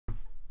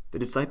The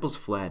disciples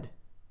fled.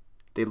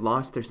 They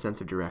lost their sense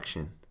of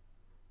direction.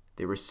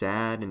 They were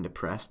sad and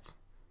depressed,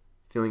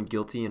 feeling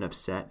guilty and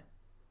upset,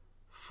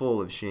 full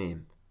of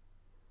shame.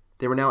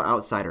 They were now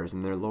outsiders,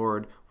 and their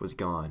Lord was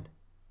gone.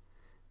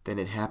 Then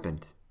it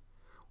happened.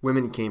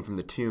 Women came from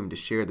the tomb to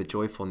share the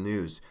joyful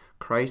news.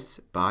 Christ's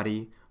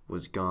body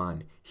was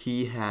gone.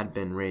 He had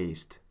been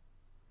raised.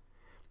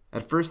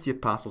 At first, the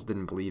apostles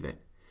didn't believe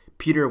it.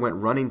 Peter went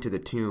running to the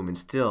tomb and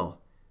still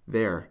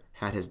there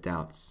had his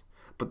doubts.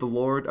 But the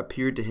Lord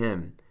appeared to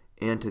him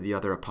and to the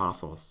other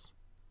apostles.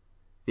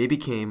 They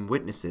became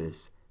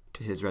witnesses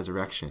to his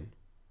resurrection.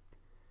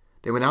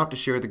 They went out to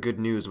share the good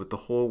news with the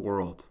whole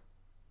world.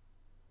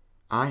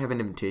 I have an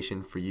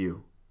invitation for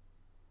you.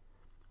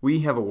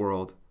 We have a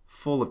world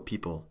full of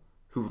people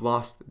who've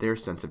lost their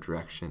sense of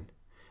direction.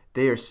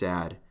 They are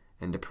sad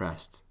and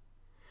depressed.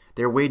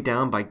 They're weighed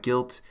down by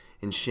guilt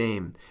and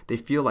shame. They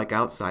feel like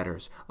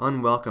outsiders,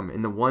 unwelcome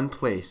in the one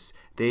place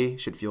they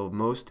should feel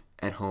most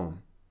at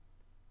home,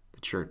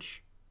 the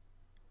church.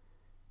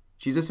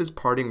 Jesus'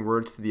 parting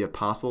words to the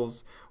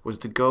apostles was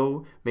to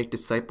go make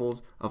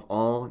disciples of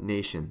all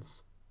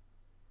nations.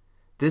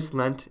 This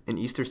Lent and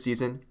Easter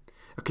season,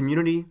 a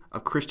community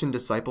of Christian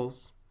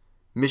disciples,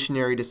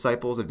 missionary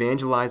disciples,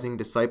 evangelizing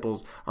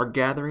disciples are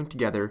gathering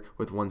together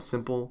with one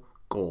simple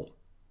goal: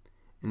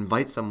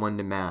 invite someone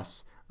to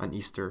Mass on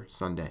Easter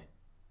Sunday.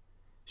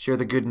 Share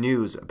the good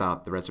news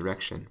about the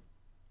resurrection.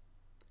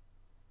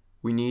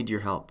 We need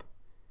your help.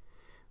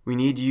 We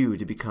need you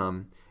to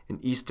become an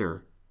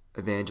Easter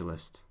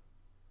evangelist.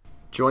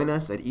 Join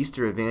us at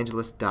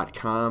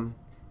easterevangelist.com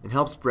and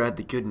help spread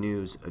the good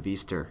news of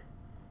Easter.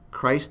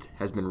 Christ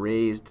has been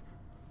raised.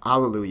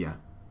 Alleluia.